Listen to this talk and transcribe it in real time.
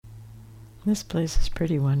This place is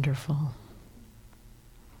pretty wonderful.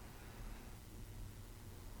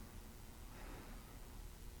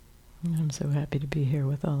 I'm so happy to be here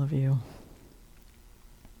with all of you.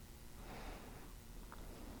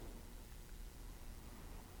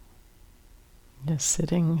 Just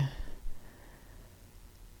sitting,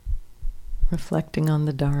 reflecting on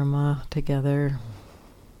the Dharma together,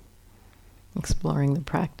 exploring the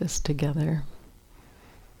practice together.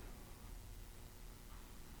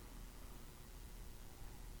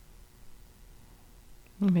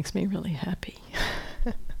 It makes me really happy.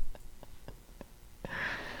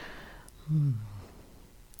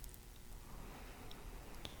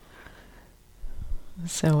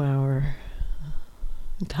 So our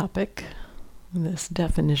topic, this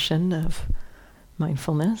definition of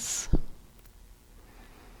mindfulness,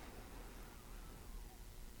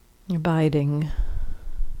 abiding,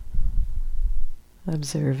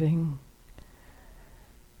 observing,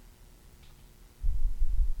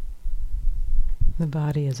 the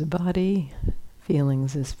body is a body,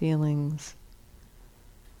 feelings as feelings,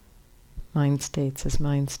 mind states as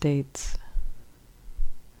mind states,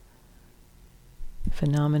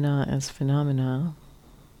 phenomena as phenomena,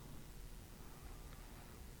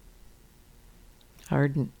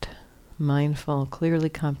 ardent, mindful, clearly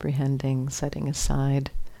comprehending, setting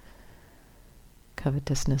aside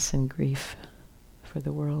covetousness and grief for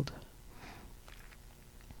the world.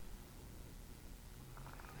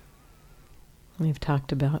 We've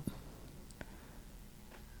talked about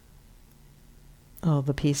all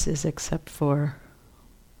the pieces except for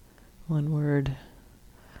one word,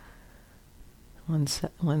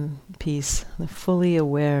 one piece, the fully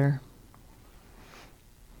aware.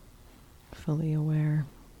 Fully aware.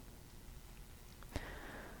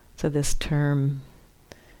 So this term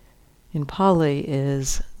in Pali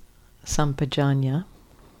is sampajanya.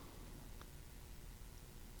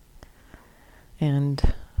 And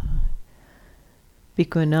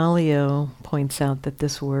Bhikkhu Analayo points out that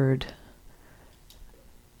this word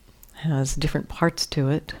has different parts to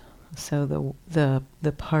it. So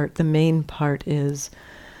the main part is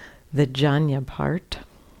the janya part,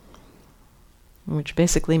 which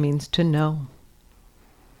basically means to know.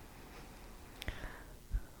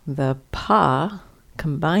 The pa,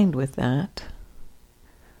 combined with that,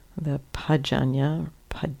 the pajanya,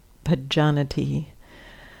 pajanati,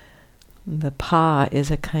 the pa is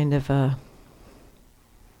a kind of a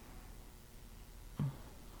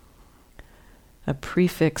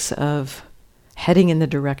prefix of heading in the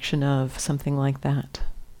direction of, something like that.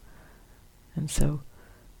 And so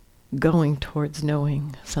going towards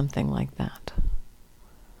knowing, something like that.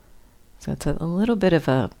 So it's a little bit of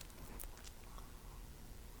a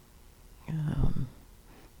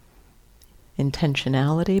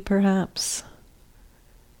intentionality, perhaps,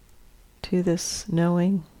 to this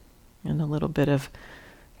knowing, and a little bit of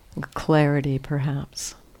clarity,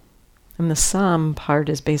 perhaps. And the sam part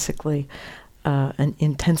is basically an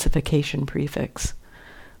intensification prefix.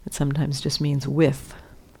 It sometimes just means with.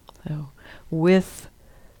 So, with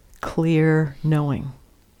clear knowing.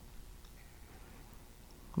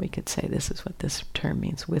 We could say this is what this term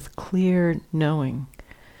means, with clear knowing.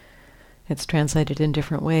 It's translated in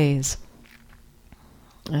different ways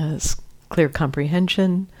as clear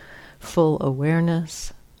comprehension, full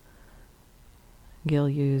awareness. Gil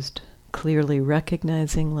used clearly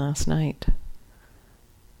recognizing last night.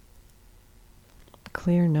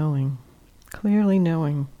 Clear knowing, clearly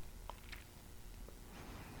knowing.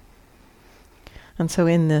 And so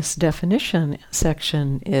in this definition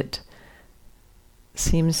section, it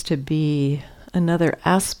seems to be another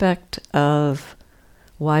aspect of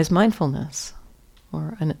wise mindfulness,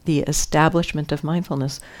 or the establishment of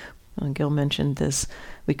mindfulness. Gil mentioned this.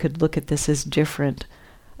 We could look at this as different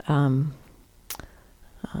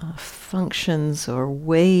functions or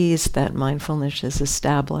ways that mindfulness is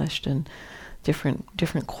established, and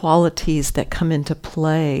different qualities that come into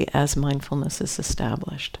play as mindfulness is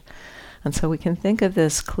established. And so we can think of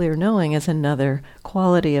this clear knowing as another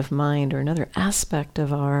quality of mind, or another aspect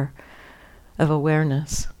of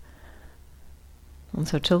awareness. And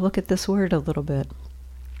so to look at this word a little bit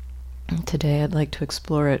today, I'd like to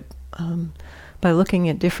explore it by looking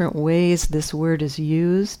at different ways this word is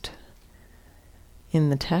used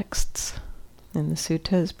in the texts, in the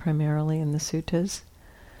suttas, primarily in the suttas,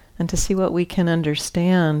 and to see what we can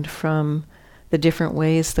understand from the different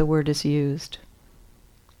ways the word is used.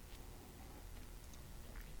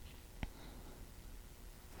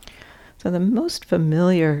 So the most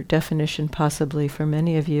familiar definition possibly for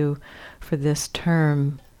many of you for this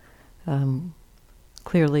term,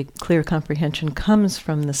 clear comprehension, comes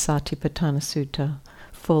from the Satipatthana Sutta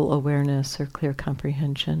full awareness or clear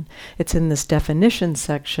comprehension. It's in this definition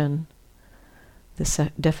section,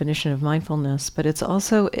 the definition of mindfulness, but it's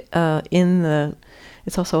also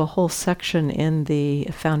it's also a whole section in the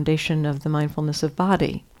foundation of the mindfulness of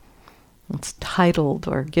body. It's titled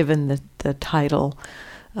or given the title.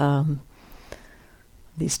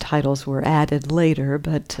 These titles were added later,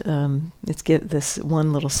 but it's this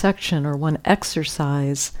one little section or one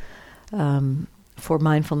exercise for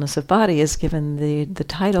mindfulness of body is given the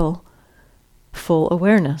title full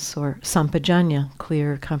awareness or sampajanya,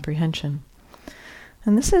 clear comprehension.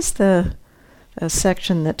 And this is a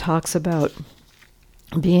section that talks about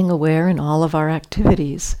being aware in all of our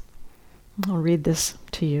activities. I'll read this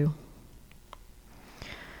to you.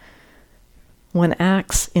 One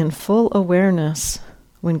acts in full awareness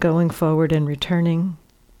when going forward and returning.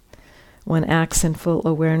 One acts in full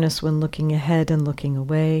awareness when looking ahead and looking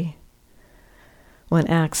away. One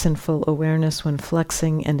acts in full awareness when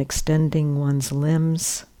flexing and extending one's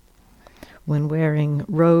limbs. When wearing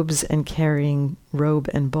robes and carrying robe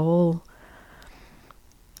and bowl.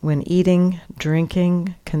 When eating,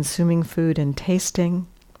 drinking, consuming food and tasting.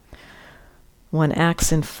 One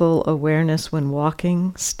acts in full awareness when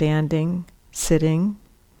walking, standing, sitting,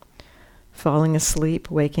 falling asleep,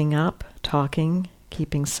 waking up, talking,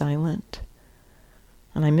 keeping silent.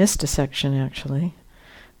 And I missed a section actually.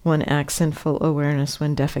 One acts in full awareness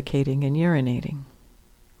when defecating and urinating.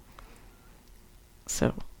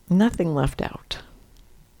 So, nothing left out.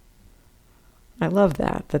 I love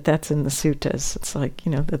that's in the suttas. It's like,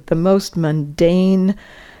 the most mundane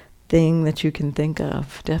thing that you can think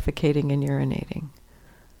of, defecating and urinating,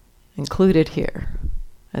 included here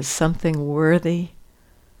as something worthy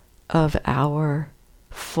of our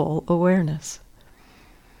full awareness.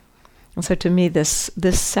 And so to me, this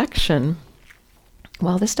section,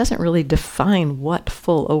 while this doesn't really define what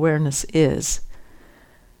full awareness is,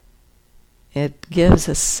 it gives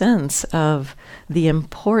a sense of the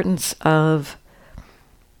importance of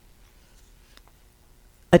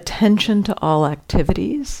attention to all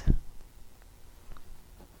activities,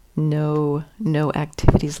 no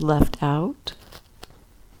activities left out.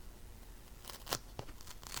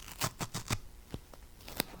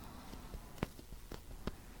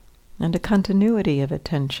 And a continuity of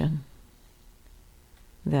attention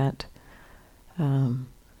that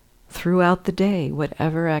throughout the day,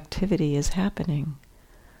 whatever activity is happening,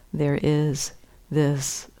 there is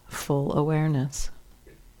this full awareness.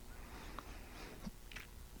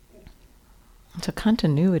 So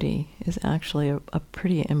continuity is actually a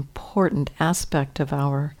pretty important aspect of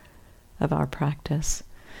our practice.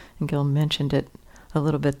 And Gil mentioned it a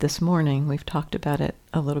little bit this morning. We've talked about it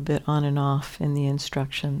a little bit on and off in the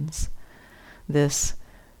instructions. This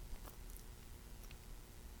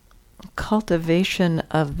cultivation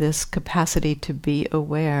of this capacity to be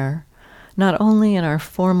aware, not only in our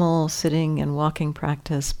formal sitting and walking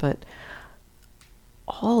practice, but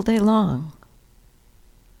all day long,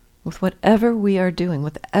 with whatever we are doing,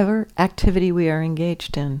 whatever activity we are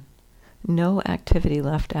engaged in, no activity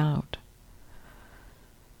left out.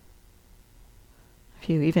 If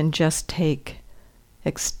you even just take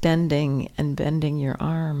extending and bending your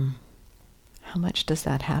arm, how much does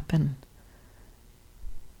that happen?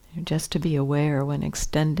 Just to be aware when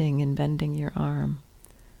extending and bending your arm.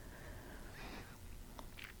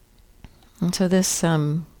 And so this,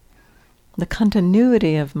 the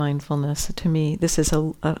continuity of mindfulness, to me, this is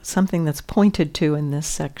something that's pointed to in this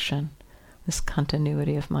section, this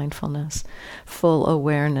continuity of mindfulness, full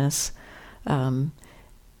awareness,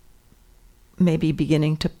 maybe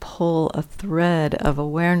beginning to pull a thread of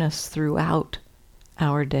awareness throughout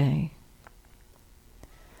our day.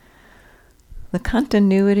 The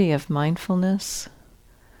continuity of mindfulness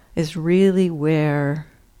is really where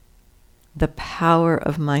the power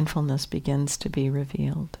of mindfulness begins to be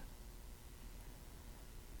revealed.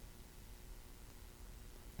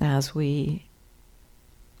 As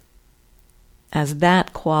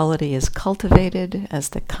that quality is cultivated, as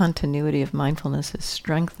the continuity of mindfulness is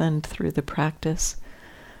strengthened through the practice,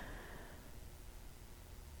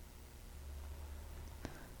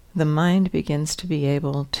 the mind begins to be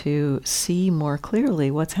able to see more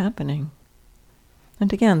clearly what's happening.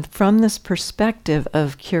 And again, from this perspective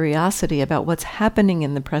of curiosity about what's happening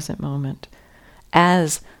in the present moment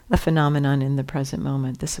as a phenomenon in the present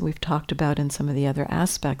moment. This we've talked about in some of the other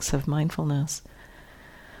aspects of mindfulness.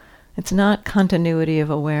 It's not continuity of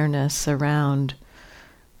awareness around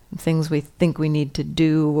things we think we need to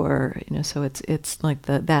do, or so it's like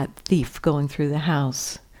that thief going through the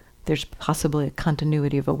house. There's possibly a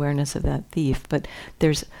continuity of awareness of that thief, but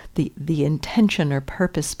there's the intention or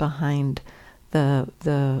purpose behind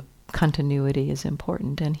the continuity is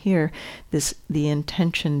important. And here, the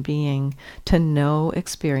intention being to know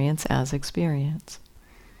experience as experience.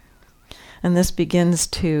 And this begins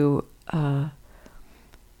to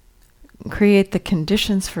create the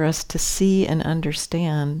conditions for us to see and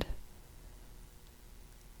understand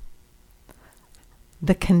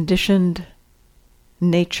the conditioned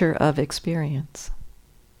nature of experience.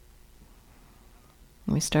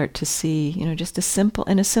 We start to see, just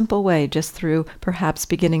in a simple way, just through perhaps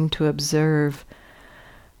beginning to observe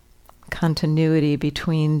continuity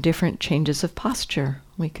between different changes of posture.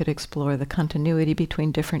 We could explore the continuity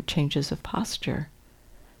between different changes of posture.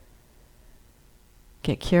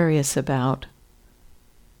 Get curious about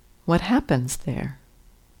what happens there.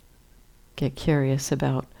 Get curious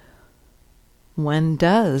about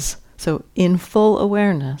so in full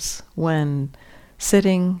awareness, when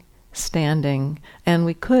sitting, standing, and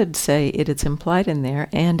we could say it's implied in there,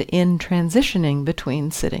 and in transitioning between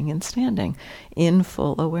sitting and standing, in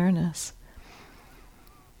full awareness.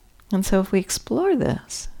 And so if we explore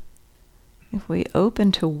this, if we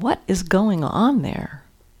open to what is going on there,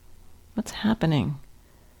 what's happening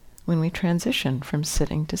when we transition from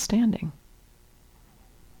sitting to standing.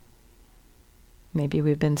 Maybe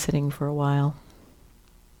we've been sitting for a while,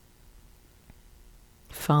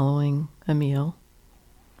 following a meal,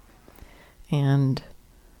 and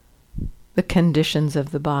the conditions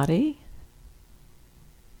of the body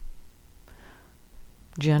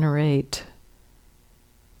generate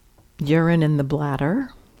urine in the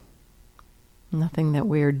bladder. Nothing that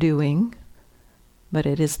we're doing, but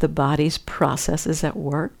it is the body's processes at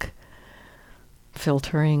work,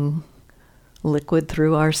 filtering liquid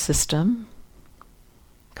through our system,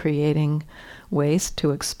 creating waste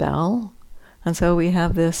to expel. And so we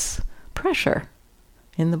have this pressure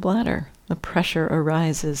in the bladder. The pressure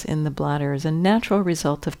arises in the bladder as a natural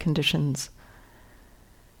result of conditions.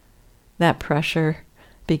 That pressure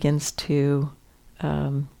begins to,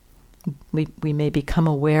 we may become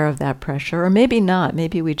aware of that pressure, or maybe not.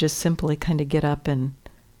 Maybe we just simply kind of get up and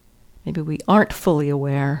maybe we aren't fully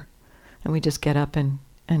aware and we just get up and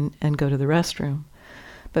go to the restroom.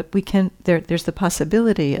 But there's the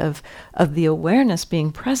possibility of the awareness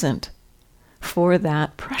being present for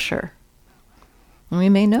that pressure. And we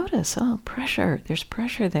may notice, pressure, there's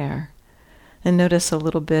pressure there. And notice a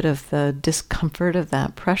little bit of the discomfort of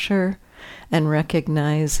that pressure, and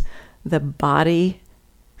recognize the body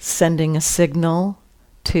sending a signal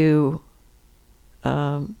to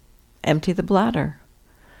empty the bladder.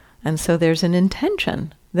 And so there's an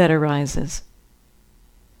intention that arises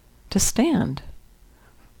to stand.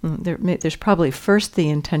 There's probably first the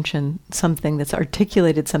intention, something that's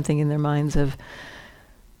articulated something in their minds of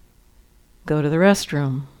go to the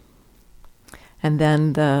restroom. And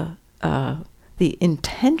then the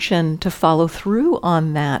intention to follow through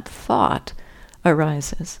on that thought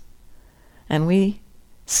arises. And we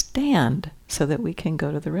stand so that we can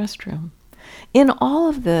go to the restroom. In all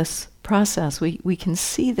of this process, we can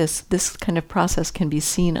see this kind of process can be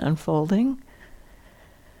seen unfolding.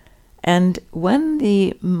 And when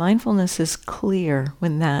the mindfulness is clear,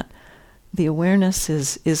 when the awareness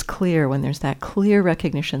is clear, when there's that clear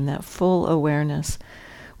recognition, that full awareness,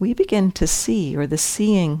 we begin to see, or the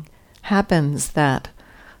seeing happens that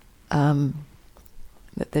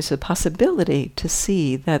there's a possibility to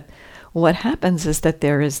see that what happens is that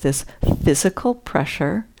there is this physical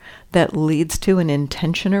pressure that leads to an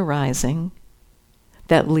intention arising,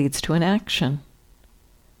 that leads to an action.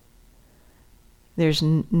 There's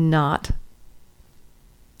not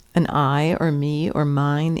an I or me or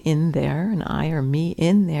mine in there, an I or me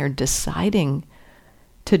in there deciding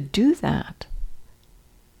to do that.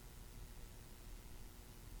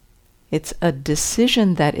 It's a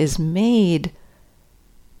decision that is made.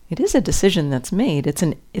 It is a decision that's made. It's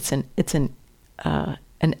an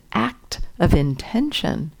act of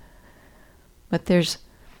intention. But there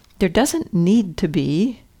doesn't need to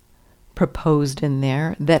be proposed in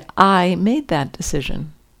there that I made that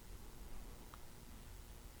decision.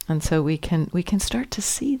 And so we can start to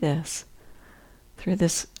see this through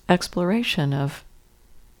this exploration of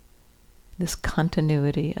this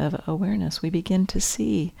continuity of awareness. We begin to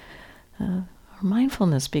see, our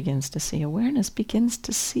mindfulness begins to see, awareness begins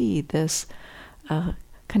to see this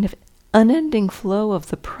kind of unending flow of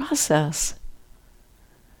the process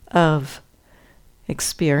of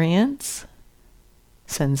experience,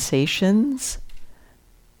 sensations,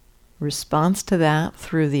 response to that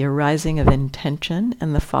through the arising of intention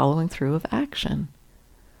and the following through of action.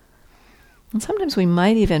 And sometimes we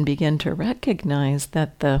might even begin to recognize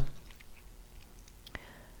that the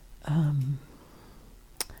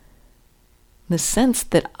sense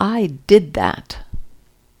that I did that,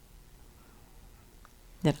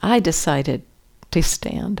 that I decided to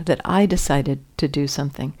stand, that I decided to do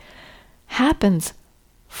something, happens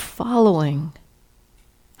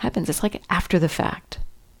it's like after the fact.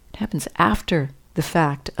 It happens after the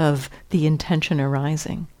fact of the intention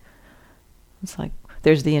arising. It's like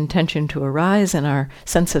there's the intention to arise, and our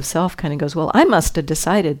sense of self kind of goes, well, I must have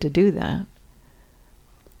decided to do that.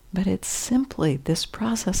 But it's simply this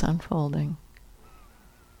process unfolding.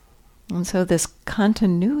 And so this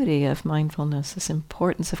continuity of mindfulness, this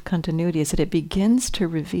importance of continuity, is that it begins to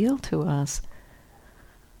reveal to us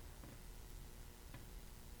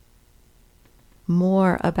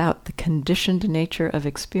more about the conditioned nature of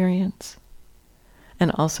experience,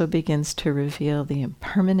 and also begins to reveal the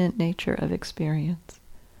impermanent nature of experience,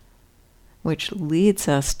 which leads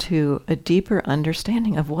us to a deeper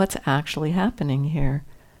understanding of what's actually happening here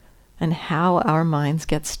and how our minds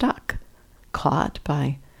get stuck, caught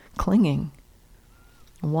by clinging,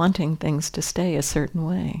 wanting things to stay a certain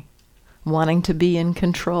way, wanting to be in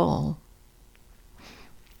control.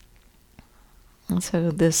 And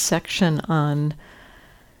so this section on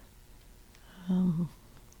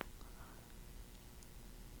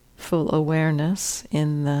full awareness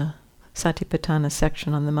in the Satipatthana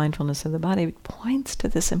section on the mindfulness of the body points to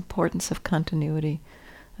this importance of continuity,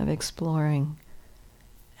 of exploring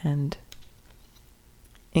and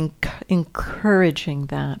encouraging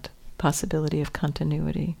that possibility of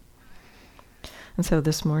continuity. And so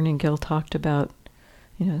this morning Gil talked about,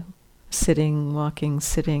 sitting, walking,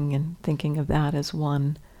 sitting, and thinking of that as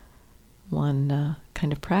one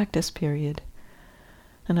kind of practice period.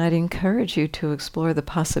 And I'd encourage you to explore the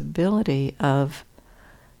possibility of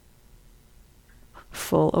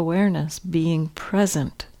full awareness, being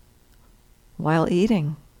present while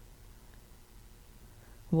eating,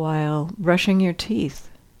 while brushing your teeth,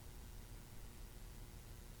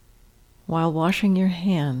 while washing your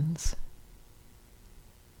hands,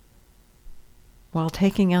 while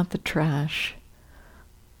taking out the trash,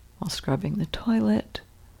 while scrubbing the toilet,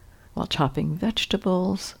 while chopping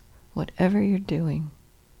vegetables, whatever you're doing.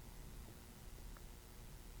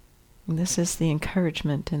 And this is the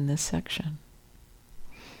encouragement in this section.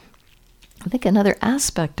 I think another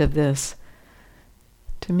aspect of this,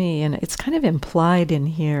 to me, and it's kind of implied in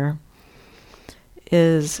here,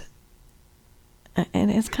 is,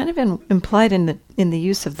 and it's kind of implied in the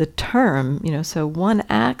use of the term, so one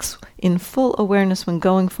acts in full awareness when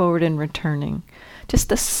going forward and returning. Just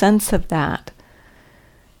the sense of that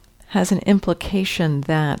has an implication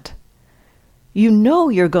that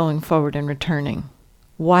you're going forward and returning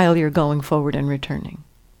while you're going forward and returning.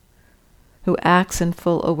 Who acts in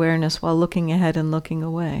full awareness while looking ahead and looking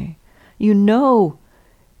away. You're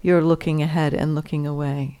looking ahead and looking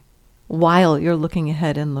away while you're looking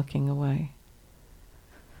ahead and looking away.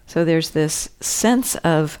 So there's this sense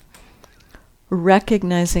of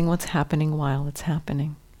recognizing what's happening while it's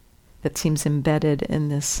happening that seems embedded in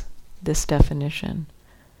this definition.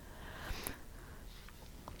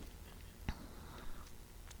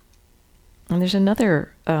 And there's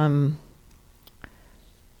another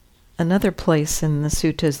place in the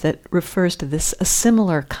suttas that refers to this, a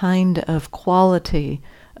similar kind of quality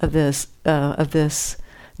of this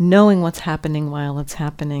knowing what's happening while it's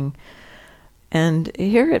happening. And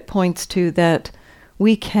here it points to that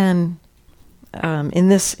we can, in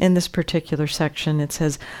this particular section, it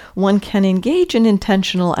says, one can engage in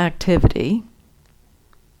intentional activity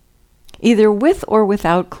either with or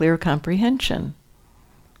without clear comprehension,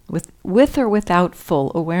 with or without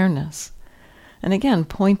full awareness. And again,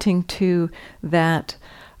 pointing to that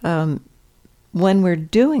when we're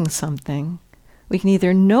doing something, we can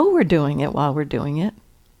either know we're doing it while we're doing it,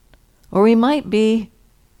 or we might be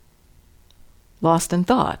lost in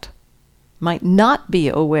thought, might not be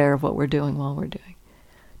aware of what we're doing while we're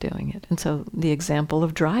doing it. And so the example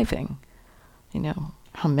of driving,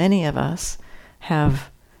 how many of us have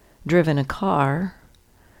driven a car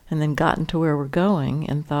and then gotten to where we're going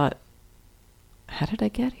and thought, how did I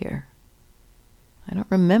get here? I don't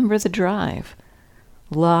remember the drive,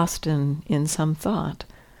 lost in some thought.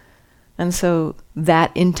 And so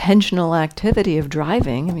that intentional activity of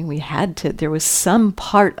driving, there was some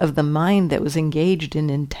part of the mind that was engaged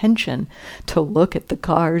in intention to look at the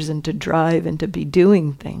cars and to drive and to be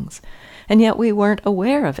doing things. And yet we weren't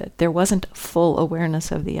aware of it. There wasn't full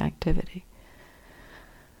awareness of the activity.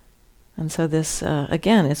 And so this,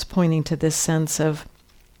 again, is pointing to this sense of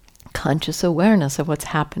conscious awareness of what's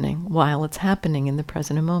happening while it's happening in the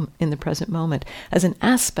present moment, as an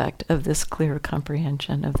aspect of this clear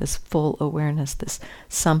comprehension, of this full awareness, this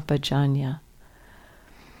sampajanya.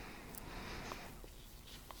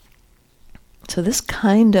 So this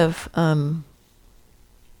kind of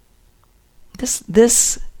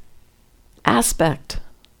this aspect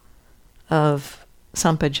of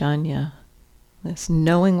sampajanya, this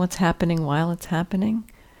knowing what's happening while it's happening,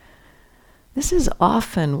 this is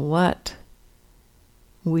often what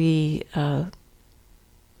we,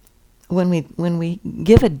 when we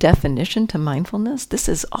give a definition to mindfulness, this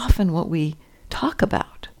is often what we talk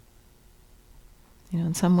about.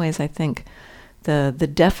 In some ways, I think the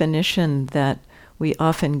definition that we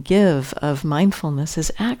often give of mindfulness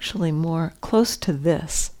is actually more close to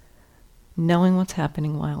this: knowing what's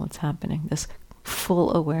happening while it's happening, this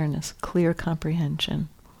full awareness, clear comprehension.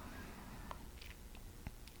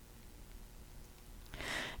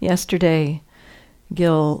 Yesterday,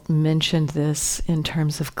 Gil mentioned this in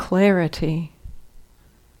terms of clarity.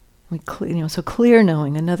 So clear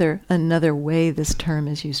knowing, another way this term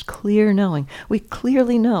is used, clear knowing. We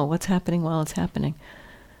clearly know what's happening while it's happening.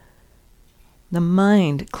 The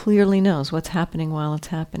mind clearly knows what's happening while it's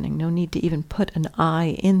happening. No need to even put an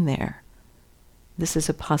I in there. This is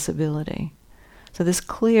a possibility. So this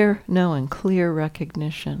clear knowing, clear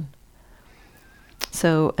recognition.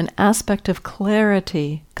 So an aspect of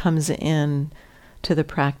clarity comes in to the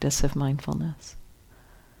practice of mindfulness.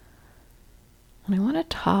 And I want to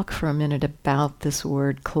talk for a minute about this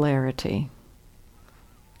word clarity,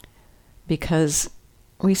 because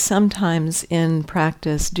we sometimes in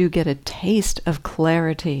practice do get a taste of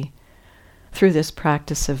clarity through this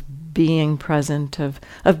practice of being present, of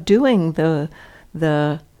doing the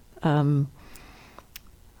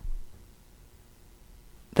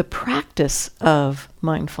practice of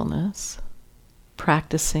mindfulness,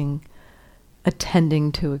 practicing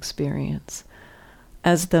attending to experience.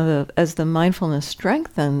 As the mindfulness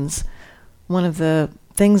strengthens, one of the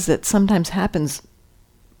things that sometimes happens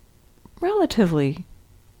relatively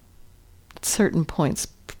at certain points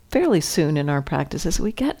fairly soon in our practice is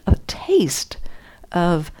we get a taste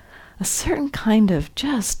of a certain kind of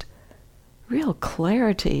just real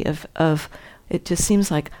clarity of it just seems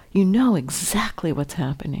like you know exactly what's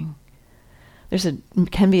happening.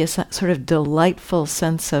 Can be a sort of delightful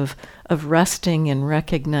sense of resting and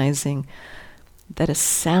recognizing that a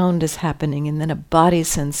sound is happening, and then a body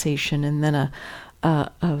sensation, and then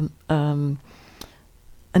an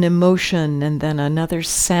emotion, and then another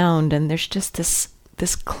sound, and there's just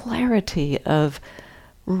this clarity of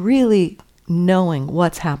really knowing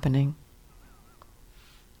what's happening.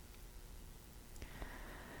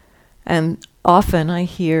 And often I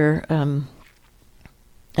hear,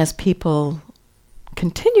 as people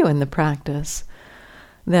continue in the practice,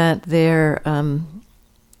 that they're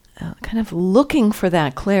kind of looking for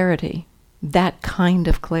that clarity, that kind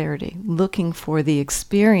of clarity, looking for the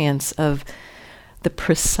experience of the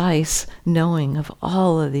precise knowing of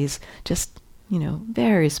all of these just,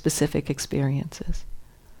 very specific experiences.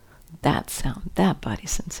 That sound, that body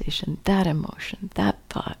sensation, that emotion, that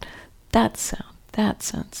thought, that sound, that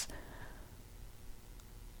sense,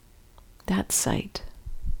 that sight.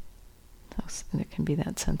 So there can be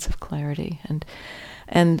that sense of clarity.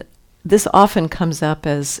 And this often comes up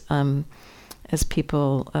as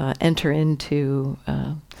people enter into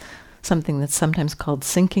something that's sometimes called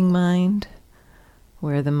sinking mind,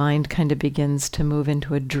 where the mind kind of begins to move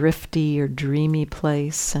into a drifty or dreamy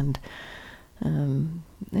place, and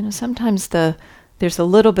sometimes there's a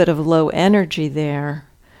little bit of low energy there,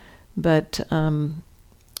 but sometimes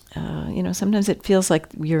it feels like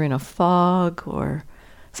you're in a fog or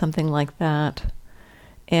something like that,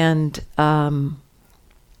 and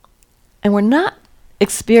we're not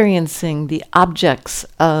experiencing the objects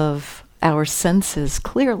of our senses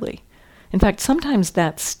clearly. In fact, sometimes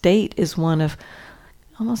that state is one of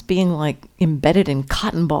almost being like embedded in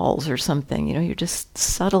cotton balls or something. You're just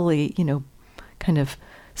subtly, kind of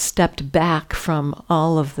stepped back from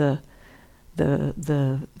all of the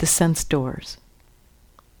sense doors.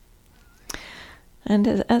 And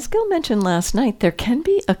as Gil mentioned last night, there can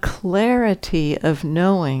be a clarity of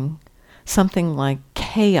knowing something like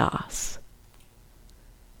chaos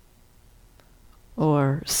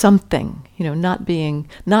or something, not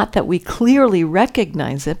that we clearly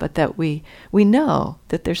recognize it, but that we know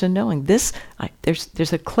that there's a knowing. There's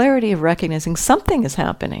a clarity of recognizing something is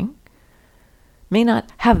happening. May not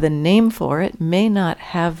have the name for it, may not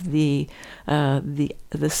have the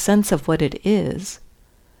sense of what it is,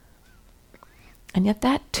 and yet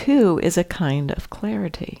that too is a kind of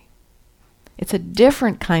clarity. It's a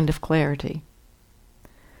different kind of clarity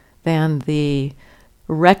than the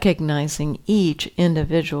recognizing each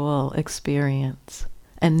individual experience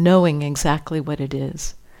and knowing exactly what it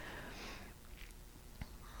is.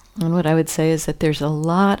 And what I would say is that there's a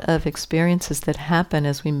lot of experiences that happen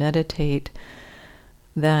as we meditate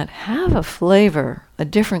that have a flavor, a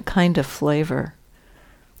different kind of flavor,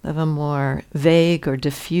 of a more vague or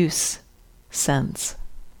diffuse sense.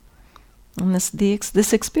 And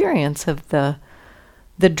this experience of the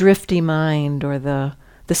drifty mind, or the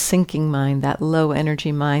sinking mind, that low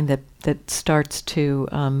energy mind that starts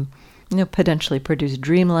to potentially produce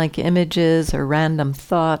dreamlike images or random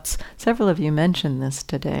thoughts. Several of you mentioned this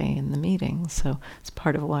today in the meeting, so it's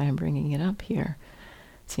part of why I'm bringing it up here.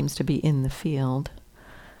 It seems to be in the field.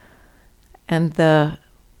 And the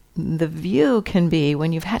view can be,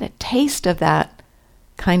 when you've had a taste of that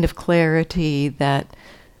kind of clarity that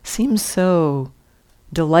seems so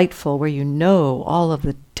delightful, where you know all of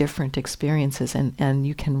the different experiences, and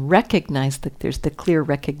you can recognize that there's the clear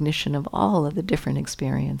recognition of all of the different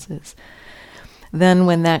experiences. Then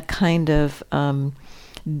when that kind of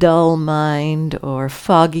dull mind or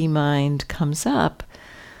foggy mind comes up,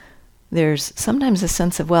 there's sometimes a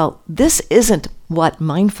sense of, well, this isn't what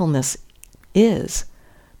mindfulness is.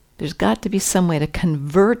 There's got to be some way to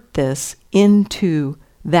convert this into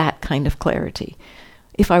that kind of clarity.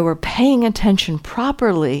 If I were paying attention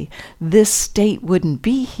properly, this state wouldn't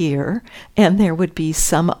be here, and there would be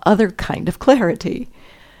some other kind of clarity.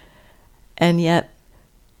 And yet,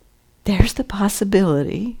 there's the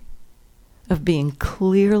possibility of being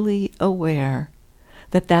clearly aware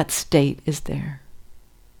that that state is there.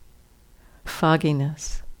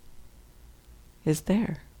 Fogginess is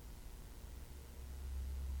there.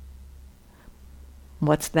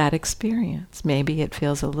 What's that experience? Maybe it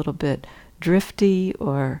feels a little bit drifty,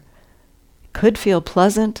 or could feel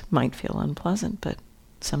pleasant, might feel unpleasant, but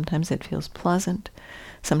sometimes it feels pleasant,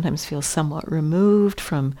 sometimes feels somewhat removed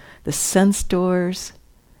from the sense doors.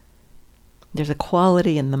 There's a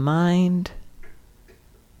quality in the mind.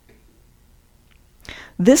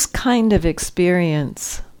 This kind of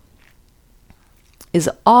experience is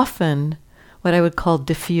often what I would call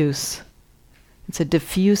diffuse. It's a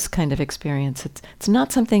diffuse kind of experience. It's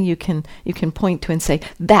not something you can point to and say,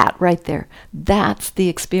 that right there, that's the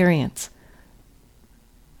experience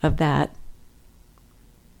of that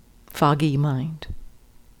foggy mind.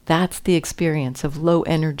 That's the experience of low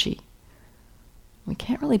energy. We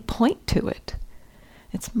can't really point to it.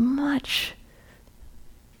 It's much.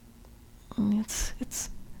 It's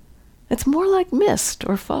more like mist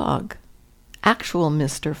or fog, actual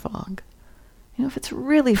mist or fog. If it's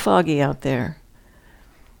really foggy out there,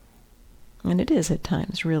 and it is at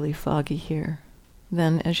times really foggy here,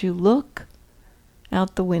 then as you look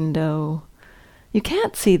out the window, you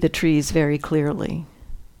can't see the trees very clearly.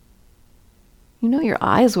 Your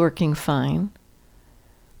eye's working fine,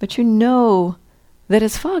 but you know that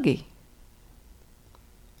it's foggy.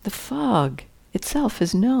 The fog itself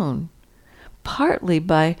is known, partly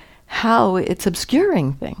by how it's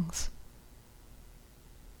obscuring things.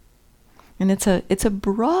 And it's a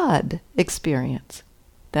broad experience,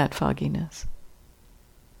 that fogginess.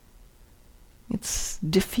 It's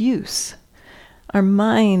diffuse. Our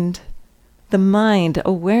mind, the mind,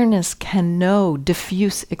 awareness can know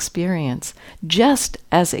diffuse experience just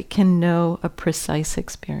as it can know a precise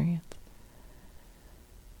experience.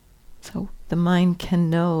 So the mind can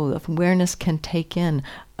know, awareness can take in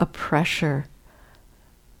a pressure,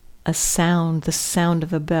 a sound, the sound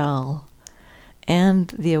of a bell, and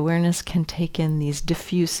the awareness can take in these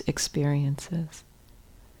diffuse experiences.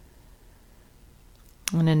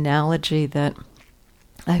 An analogy that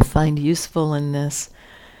I find useful in this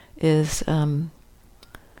is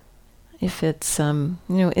if it's in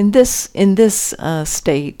this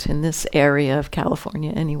state, in this area of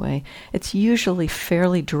California anyway, it's usually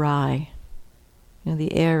fairly dry.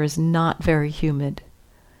 The air is not very humid,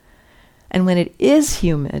 and when it is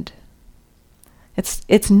humid,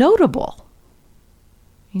 it's notable.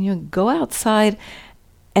 You go outside,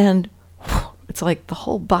 and it's like the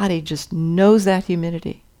whole body just knows that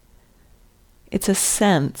humidity. It's a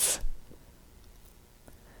sense.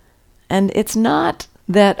 And it's not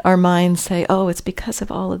that our minds say, oh, it's because of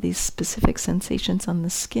all of these specific sensations on the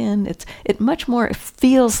skin. It much more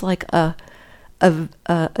feels like a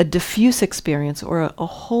diffuse experience, or a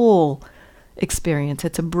whole experience.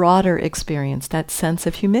 It's a broader experience, that sense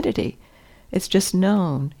of humidity. It's just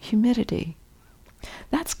known, humidity.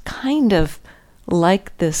 That's kind of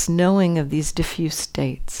like this knowing of these diffuse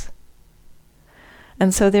states.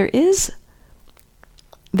 And so this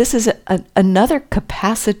is another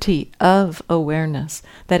capacity of awareness,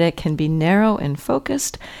 that it can be narrow and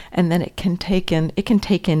focused, and then it can take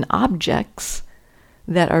in objects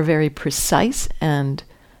that are very precise and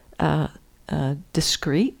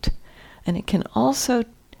discrete, and it can also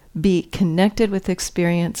be connected with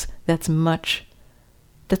experience that's not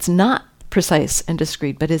precise and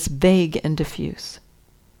discrete, but is vague and diffuse.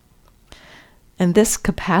 And this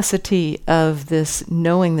capacity of this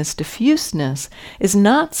knowing, this diffuseness, is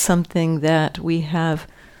not something that we have,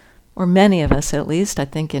 or many of us at least, I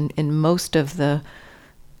think in most of the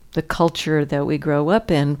culture that we grow up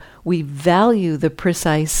in, we value the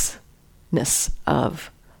preciseness of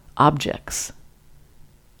objects.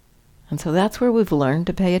 And so that's where we've learned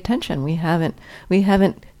to pay attention. We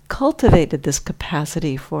haven't cultivated this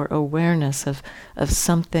capacity for awareness of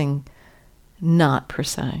something not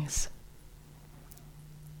precise.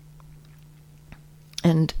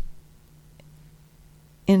 And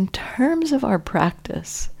in terms of our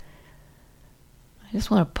practice, I just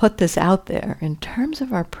want to put this out there. In terms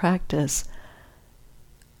of our practice,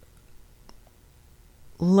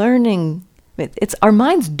 learning, it's our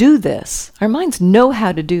minds do this. Our minds know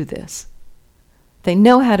how to do this. They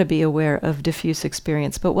know how to be aware of diffuse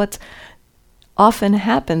experience. But what often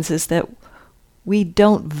happens is that we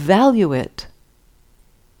don't value it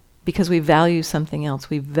because we value something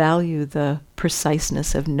else. We value the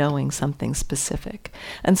preciseness of knowing something specific.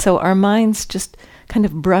 And so our minds just kind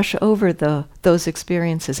of brush over those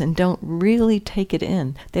experiences and don't really take it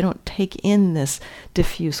in. They don't take in this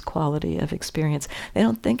diffuse quality of experience. They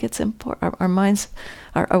don't think it's important. Our minds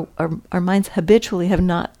habitually have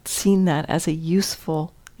not seen that as a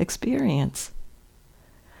useful experience.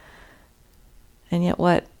 And yet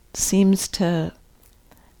what seems to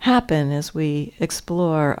happen as we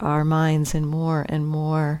explore our minds in more and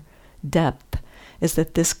more depth is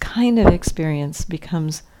that this kind of experience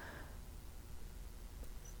becomes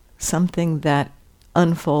something that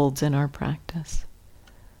unfolds in our practice.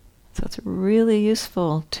 So it's really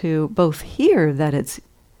useful to both hear that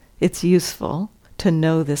it's useful to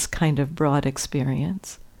know this kind of broad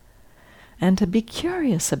experience and to be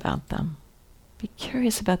curious about them. Be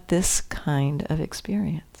curious about this kind of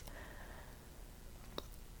experience.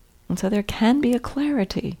 And so there can be a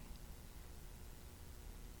clarity.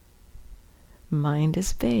 Mind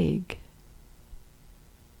is vague.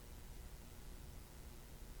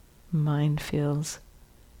 Mind feels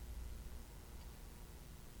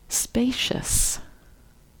spacious.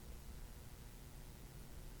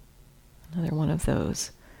 Another one of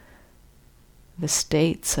those, the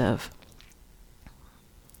states of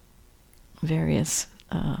various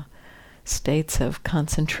states of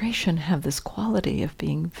concentration have this quality of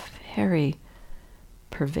being very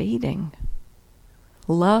pervading.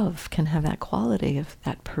 Love can have that quality of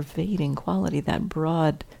that pervading quality, that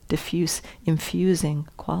broad, diffuse, infusing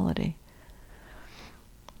quality.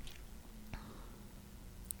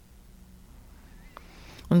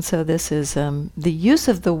 And so this is the use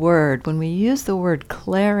of the word. When we use the word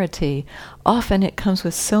clarity, often it comes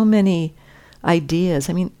with so many ideas.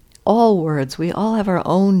 I mean, all words, we all have our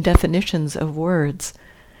own definitions of words.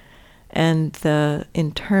 And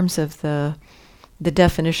in terms of the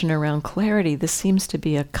definition around clarity, this seems to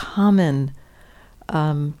be a common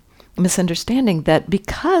misunderstanding that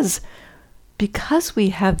because we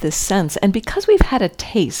have this sense, and because we've had a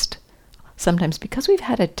taste, sometimes because we've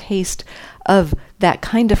had a taste of that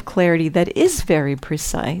kind of clarity that is very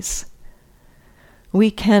precise,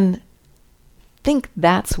 we can think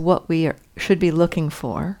that's what we should be looking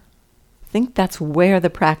for, think that's where the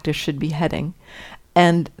practice should be heading,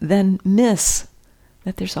 and then miss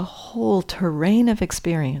that there's a whole terrain of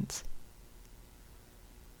experience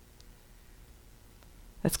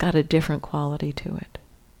that's got a different quality to it.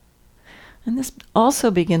 And this also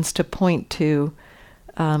begins to point to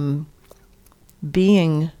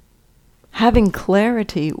having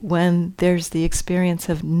clarity when there's the experience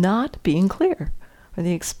of not being clear, or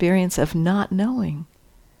the experience of not knowing.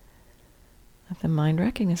 That the mind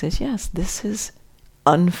recognizes, yes, this is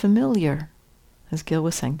unfamiliar. As Gil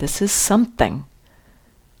was saying, this is something.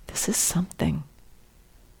 This is something.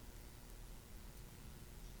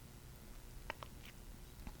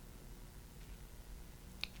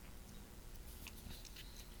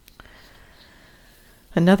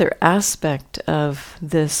 Another aspect of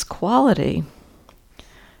this quality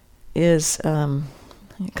is,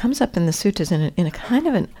 it comes up in the suttas in a kind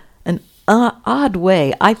of an odd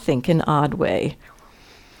way, I think an odd way.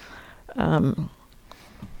 The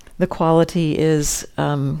quality is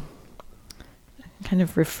kind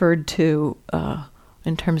of referred to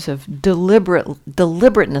in terms of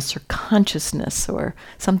deliberateness or consciousness or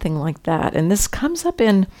something like that. And this comes up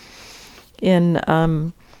in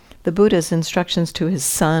the Buddha's instructions to his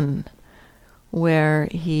son, where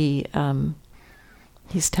he's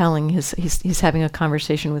having a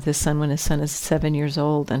conversation with his son when his son is 7 years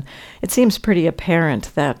old, and it seems pretty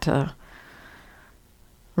apparent that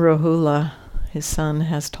Rahula, his son,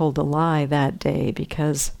 has told a lie that day,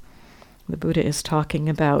 because the Buddha is talking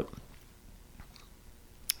about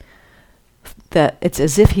that it's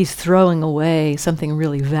as if he's throwing away something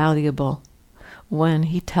really valuable when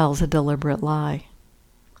he tells a deliberate lie.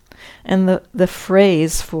 And the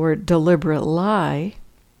phrase for deliberate lie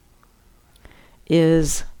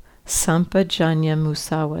is sampajanya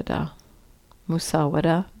musawada.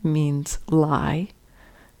 Musawada means lie,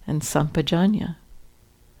 and sampajanya,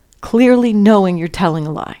 clearly knowing you're telling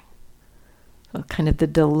a lie. So kind of the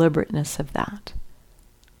deliberateness of that.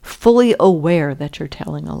 Fully aware that you're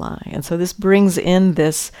telling a lie. And so this brings in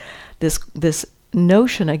this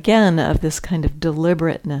notion again of this kind of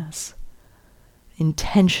deliberateness,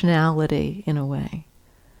 intentionality in a way.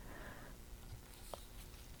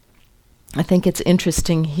 I think it's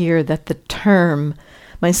interesting here that the term,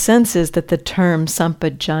 my sense is that the term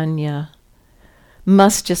sampajanya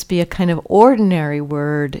must just be a kind of ordinary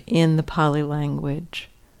word in the Pali language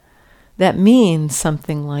that means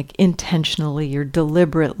something like intentionally or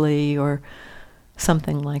deliberately or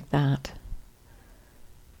something like that.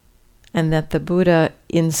 And that the Buddha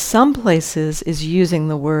in some places is using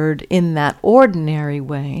the word in that ordinary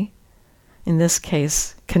way, in this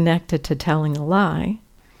case connected to telling a lie,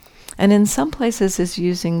 and in some places is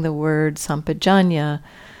using the word sampajanya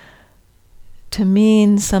to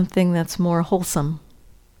mean something that's more wholesome.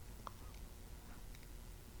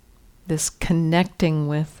 This connecting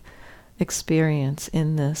with experience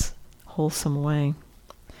in this wholesome way.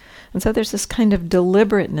 And so there's this kind of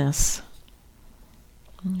deliberateness,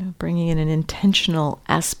 bringing in an intentional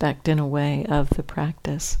aspect in a way of the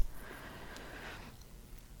practice.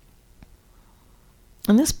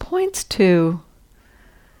 And this points to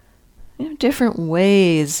different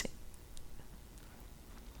ways.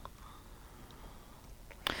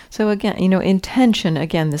 So again, intention,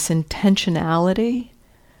 again, this intentionality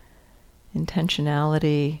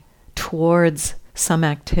towards some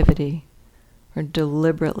activity, or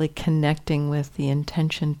deliberately connecting with the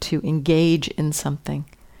intention to engage in something,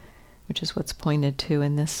 which is what's pointed to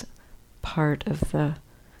in this part of the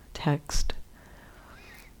text.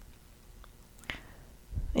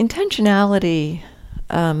 Intentionality,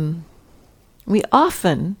 we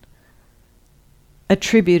often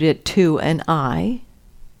attribute it to an I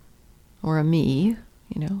or a me,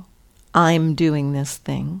 I'm doing this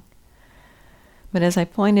thing. But as I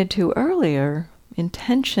pointed to earlier,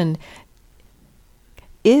 intention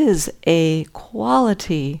is a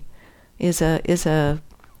quality, is a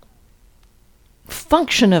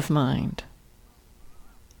function of mind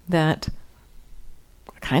that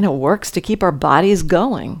kind of works to keep our bodies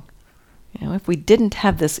going. If we didn't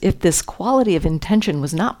have this, if this quality of intention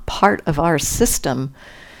was not part of our system,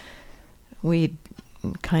 we'd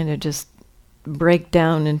kind of just break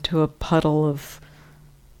down into a puddle of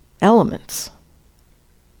elements.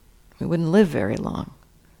 We wouldn't live very long.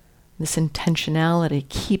 This intentionality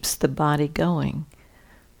keeps the body going.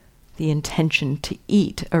 The intention to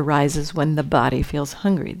eat arises when the body feels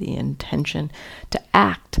hungry. The intention to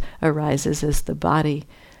act arises as the body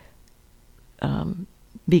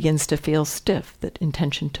begins to feel stiff. The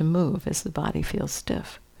intention to move as the body feels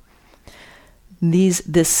stiff.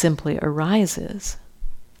 This simply arises.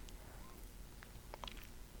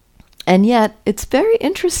 And yet, it's very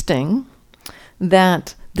interesting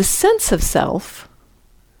that the sense of self,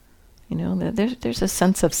 there's a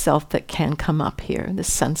sense of self that can come up here. The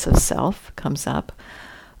sense of self comes up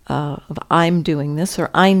of I'm doing this or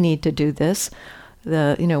I need to do this.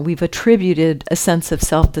 We've attributed a sense of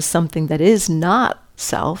self to something that is not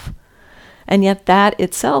self, and yet that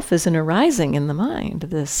itself is an arising in the mind.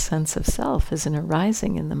 This sense of self is an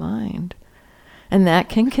arising in the mind, and that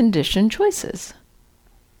can condition choices.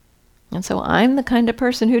 And so I'm the kind of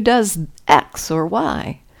person who does X or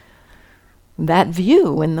Y. That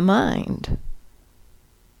view in the mind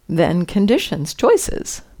then conditions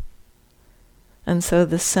choices. And so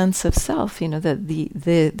the sense of self,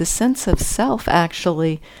 the sense of self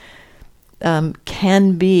actually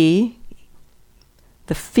can be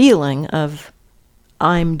the feeling of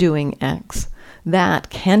I'm doing X. That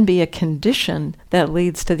can be a condition that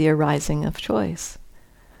leads to the arising of choice,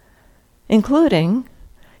 including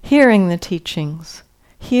hearing the teachings,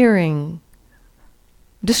 hearing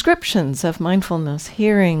descriptions of mindfulness,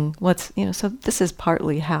 hearing what's, so this is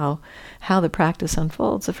partly how the practice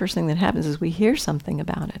unfolds. The first thing that happens is we hear something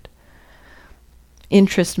about it.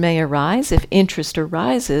 Interest may arise. If interest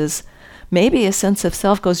arises, maybe a sense of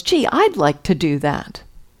self goes, gee, I'd like to do that.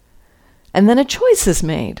 And then a choice is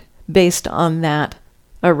made based on that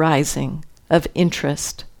arising of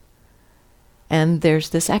interest. And there's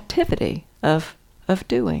this activity of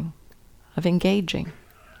doing, of engaging.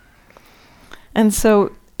 And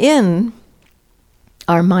so in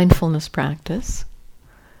our mindfulness practice,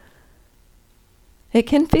 it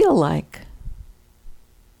can feel like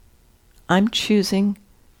I'm choosing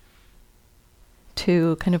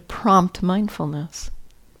to kind of prompt mindfulness,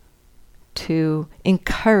 to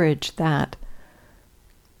encourage that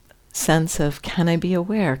sense of, can I be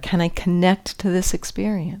aware? Can I connect to this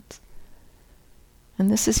experience? And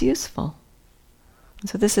this is useful. And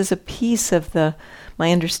so this is a piece of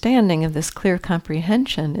my understanding of this clear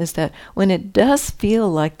comprehension, is that when it does feel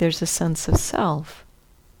like there's a sense of self,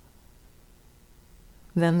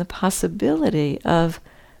 then the possibility of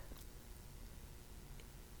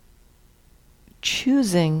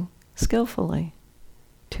choosing skillfully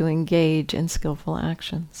to engage in skillful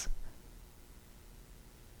actions.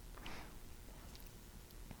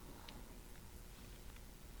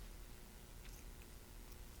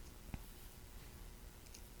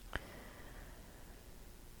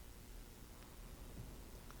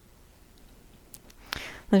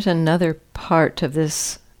 There's another part of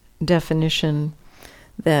this definition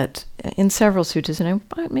that in several sutras, and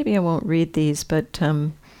maybe I won't read these, but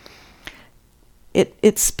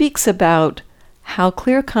it speaks about how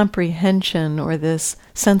clear comprehension, or this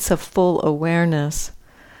sense of full awareness,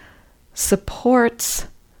 supports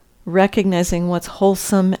recognizing what's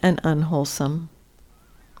wholesome and unwholesome.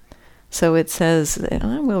 So it says, and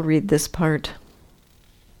I will read this part.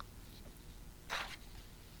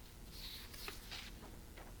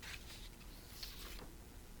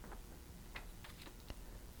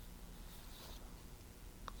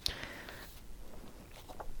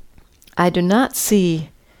 I do not see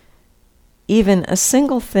even a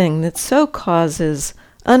single thing that so causes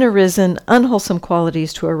unarisen, unwholesome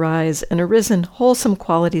qualities to arise and arisen, wholesome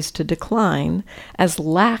qualities to decline as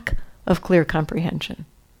lack of clear comprehension.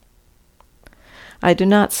 I do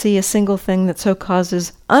not see a single thing that so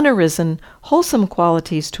causes unarisen, wholesome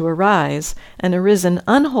qualities to arise and arisen,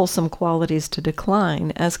 unwholesome qualities to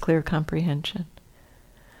decline as clear comprehension.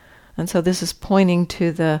 And so this is pointing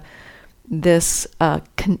to this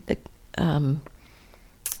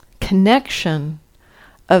connection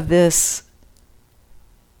of this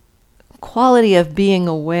quality of being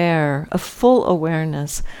aware, of full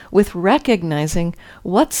awareness, with recognizing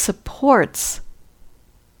what supports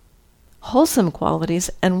wholesome qualities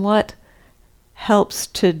and what helps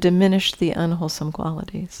to diminish the unwholesome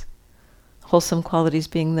qualities. Wholesome qualities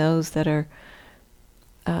being those that are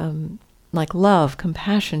like love,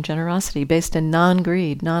 compassion, generosity, based in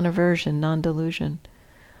non-greed, non-aversion, non-delusion.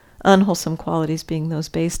 Unwholesome qualities being those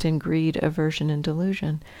based in greed, aversion, and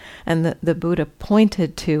delusion. And the Buddha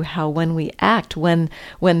pointed to how when we act, when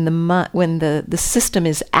the system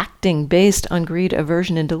is acting based on greed,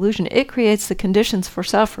 aversion, and delusion, it creates the conditions for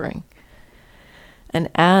suffering.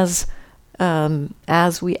 And as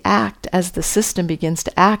we act, as the system begins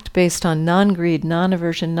to act based on non-greed,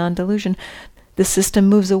 non-aversion, non-delusion, the system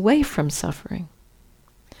moves away from suffering.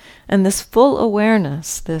 And this full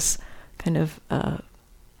awareness, this kind of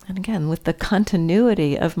and again, with the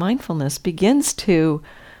continuity of mindfulness, begins to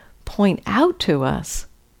point out to us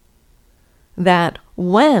that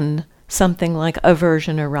when something like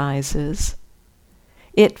aversion arises,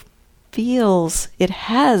 it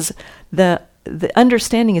has the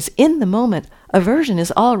understanding is in the moment, aversion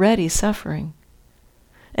is already suffering.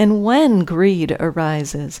 And when greed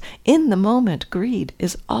arises, in the moment, greed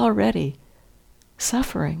is already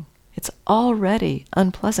suffering. It's already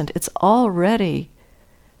unpleasant. It's already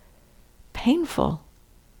painful.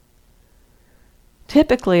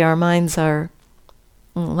 Typically our minds are,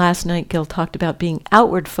 last night Gil talked about being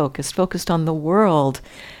outward focused on the world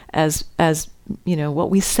as what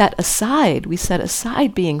we set aside. We set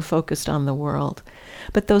aside being focused on the world.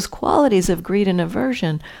 But those qualities of greed and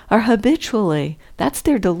aversion are habitually, that's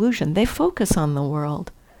their delusion. They focus on the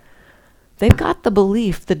world. They've got the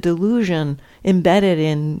belief, the delusion embedded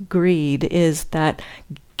in greed is that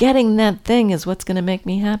getting that thing is what's going to make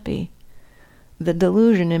me happy. The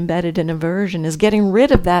delusion embedded in aversion is getting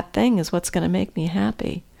rid of that thing is what's going to make me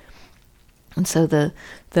happy. And so the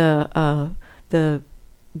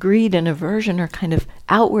greed and aversion are kind of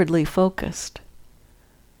outwardly focused.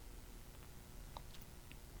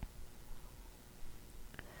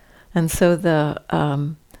 And so the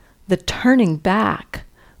turning back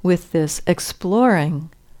with this exploring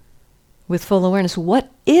with full awareness, what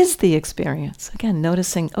is the experience? Again,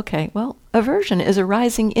 noticing, okay, well, aversion is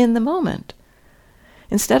arising in the moment.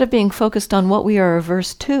 Instead of being focused on what we are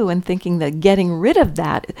averse to and thinking that getting rid of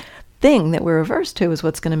that thing that we're averse to is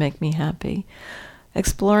what's going to make me happy,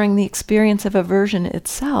 exploring the experience of aversion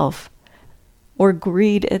itself or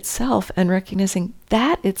greed itself and recognizing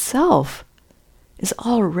that itself is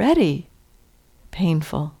already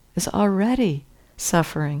painful, is already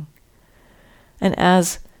suffering. And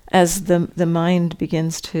as the mind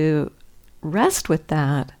begins to rest with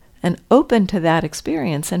that and open to that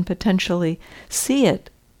experience and potentially see it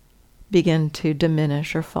begin to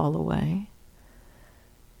diminish or fall away,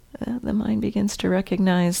 the mind begins to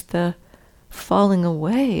recognize the falling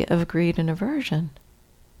away of greed and aversion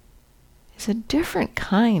is a different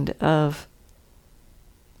kind of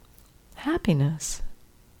happiness.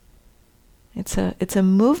 It's a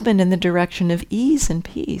movement in the direction of ease and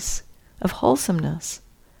peace, of wholesomeness,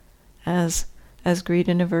 as greed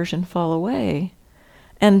and aversion fall away.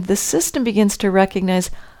 And the system begins to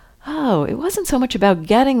recognize, oh, it wasn't so much about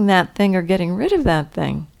getting that thing or getting rid of that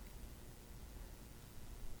thing,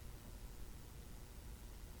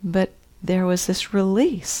 but there was this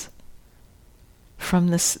release from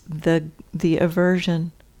the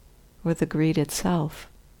aversion or the greed itself.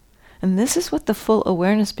 And this is what the full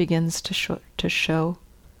awareness begins to show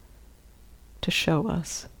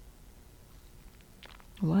us.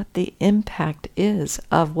 What the impact is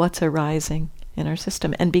of what's arising in our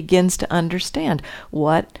system, and begins to understand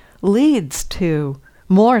what leads to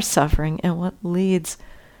more suffering and what leads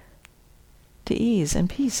to ease and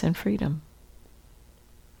peace and freedom.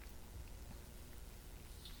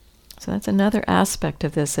 So that's another aspect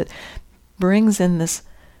of this. It brings in this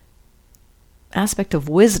aspect of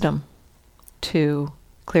wisdom to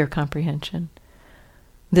clear comprehension.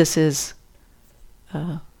 This is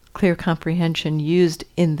clear comprehension used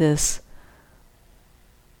in this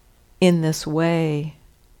way,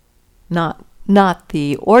 not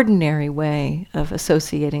the ordinary way of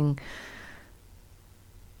associating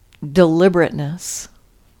deliberateness,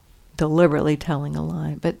 deliberately telling a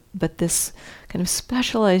lie, but this kind of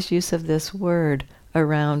specialized use of this word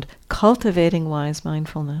around cultivating wise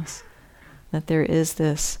mindfulness, that there is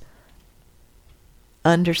this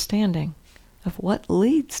understanding of what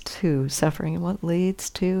leads to suffering and what leads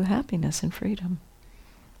to happiness and freedom.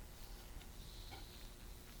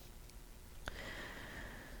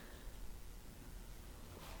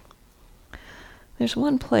 There's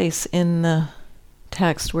one place in the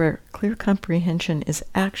text where clear comprehension is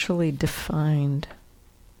actually defined.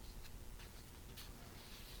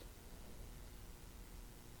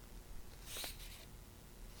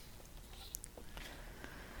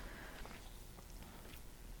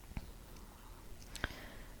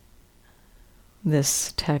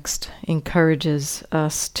 This text encourages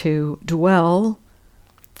us to dwell.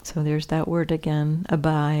 So there's that word again,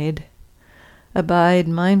 abide. Abide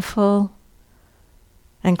mindful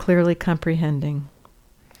and clearly comprehending.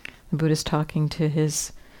 The Buddha is talking to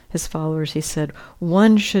his followers. He said,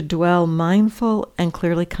 one should dwell mindful and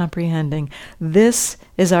clearly comprehending. This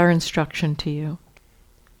is our instruction to you.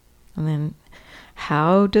 And then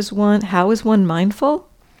how is one mindful?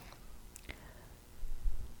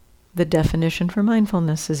 The definition for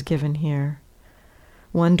mindfulness is given here.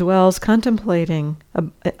 One dwells contemplating,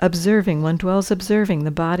 observing. One dwells observing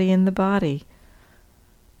the body in the body,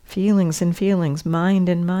 feelings in feelings, mind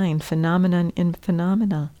in mind, phenomenon in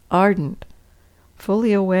phenomena, ardent,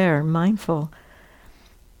 fully aware, mindful,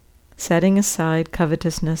 setting aside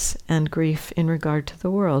covetousness and grief in regard to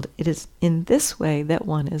the world. It is in this way that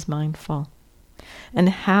one is mindful. And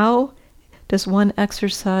how does one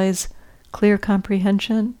exercise clear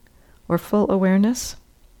comprehension or full awareness?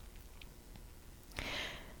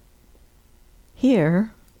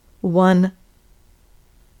 Here,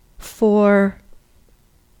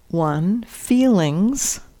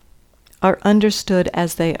 feelings are understood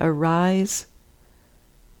as they arise,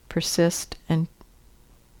 persist, and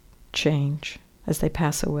change, as they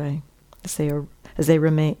pass away, as they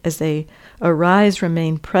arise,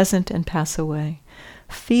 remain present, and pass away.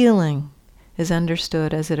 Feeling is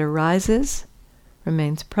understood as it arises,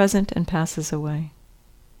 remains present, and passes away.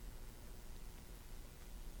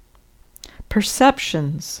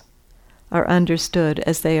 Perceptions are understood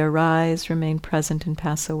as they arise, remain present, and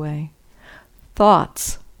pass away.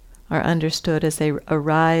 Thoughts are understood as they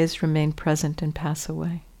arise, remain present, and pass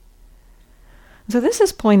away. So this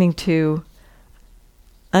is pointing to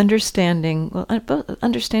understanding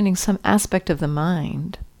some aspect of the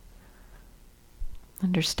mind,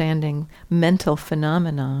 understanding mental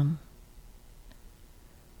phenomenon,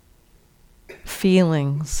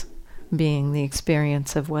 feelings being the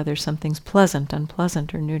experience of whether something's pleasant,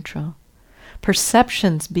 unpleasant, or neutral.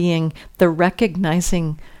 Perceptions being the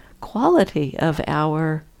recognizing quality of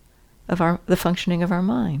the functioning of our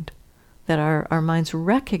mind, that our minds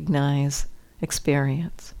recognize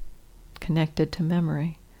experience connected to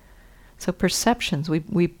memory. So perceptions,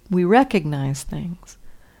 we recognize things.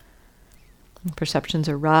 And perceptions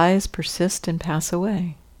arise, persist, and pass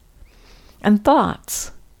away. And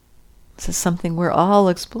thoughts. This is something we're all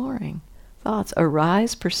exploring. thoughts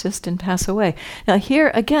arise, persist, and pass away. Now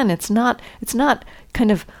here again, it's not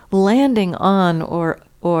kind of landing on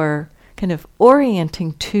or kind of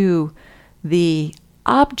orienting to the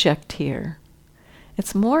object here.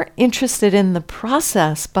 It's more interested in the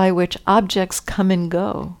process by which objects come and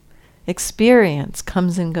go. Experience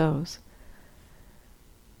comes and goes.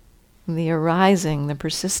 The arising, the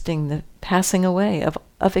persisting, the passing away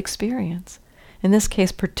of experience. In this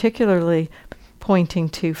case, particularly pointing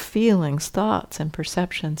to feelings, thoughts, and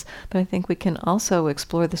perceptions. But I think we can also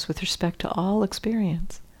explore this with respect to all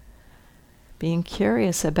experience. Being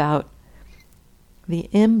curious about the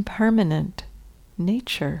impermanent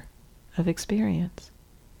nature of experience.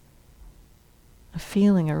 A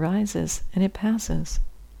feeling arises and it passes.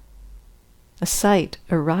 A sight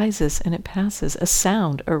arises and it passes. A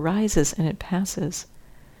sound arises and it passes.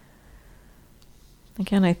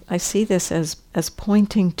 Again, I see this as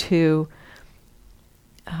pointing to,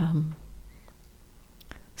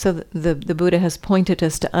 so the Buddha has pointed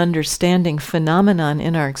us to understanding phenomenon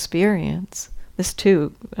in our experience. This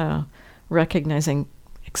too, recognizing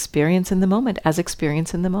experience in the moment as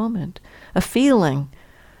experience in the moment. A feeling,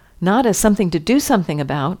 not as something to do something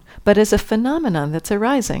about, but as a phenomenon that's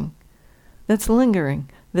arising, that's lingering,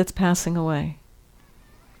 that's passing away.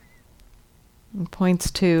 It points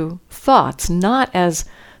to thoughts, not as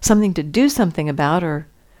something to do something about or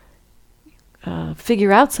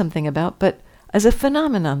figure out something about, but as a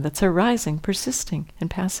phenomenon that's arising, persisting, and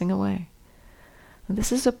passing away. And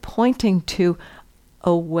this is a pointing to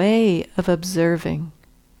a way of observing,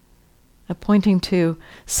 a pointing to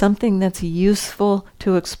something that's useful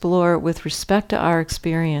to explore with respect to our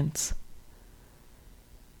experience,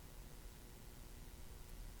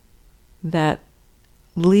 that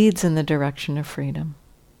leads in the direction of freedom.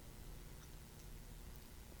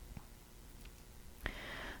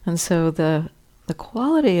 And so the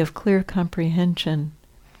quality of clear comprehension,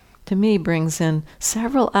 to me, brings in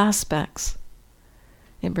several aspects.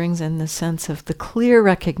 It brings in the sense of the clear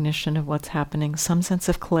recognition of what's happening, some sense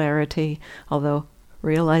of clarity, although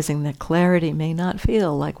realizing that clarity may not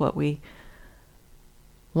feel like what we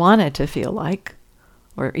want it to feel like,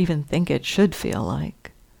 or even think it should feel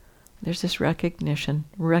like. There's this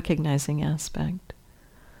recognizing aspect.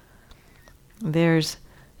 There's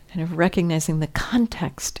kind of recognizing the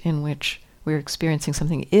context in which we're experiencing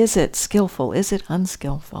something. Is it skillful? Is it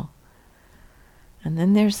unskillful? And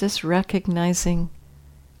then there's this recognizing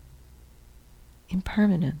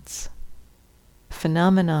impermanence,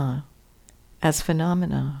 phenomena as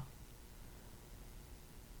phenomena.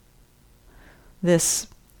 This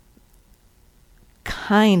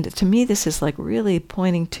to me, this is like really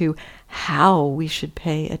pointing to how we should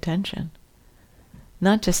pay attention.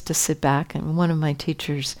 Not just to sit back, and one of my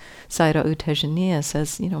teachers, Sayadaw U Tejaniya,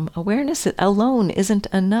 says, awareness alone isn't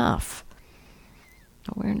enough.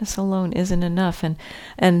 Awareness alone isn't enough.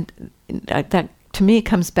 And that, to me,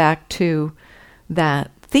 comes back to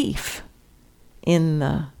that thief in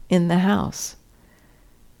the house.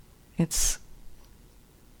 It's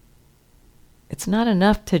not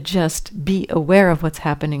enough to just be aware of what's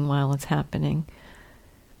happening while it's happening,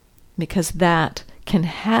 because that can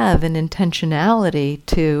have an intentionality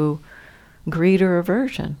to greed or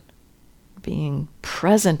aversion, being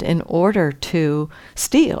present in order to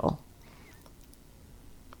steal,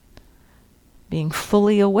 being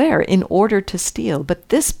fully aware in order to steal. But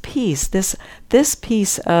this piece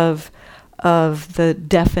of the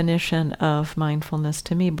definition of mindfulness,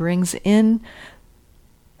 to me, brings in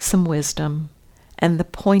some wisdom and the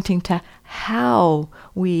pointing to how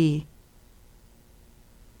we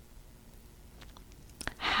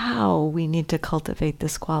need to cultivate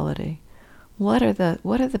this quality. What are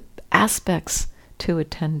the aspects to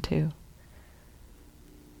attend to?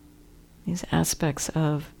 These aspects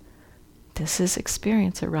of this is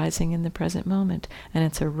experience arising in the present moment, and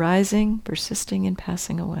it's arising, persisting, and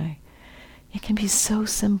passing away. It can be so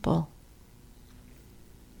simple.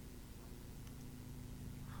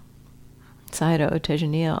 Sayadaw U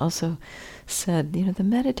Tejaniya also said, the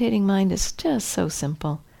meditating mind is just so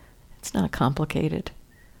simple. It's not complicated.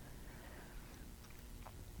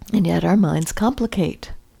 And yet our minds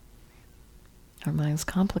complicate. Our minds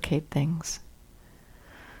complicate things.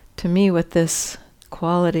 To me, what this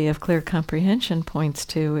quality of clear comprehension points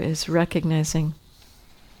to is recognizing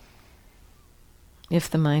if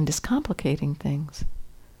the mind is complicating things.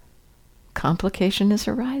 Complication is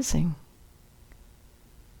arising.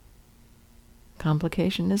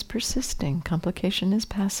 Complication is persisting. Complication is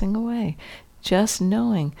passing away. Just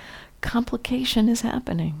knowing complication is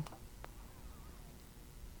happening.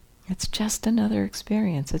 It's just another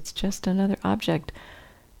experience. It's just another object.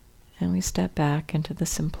 And we step back into the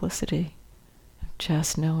simplicity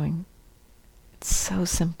just knowing. It's so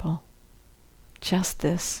simple. Just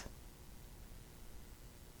this.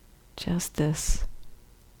 Just this.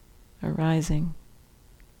 Arising,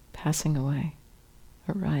 passing away.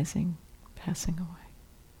 Arising, passing away.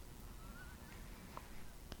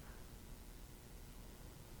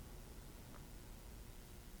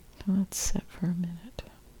 Let's sit for a minute.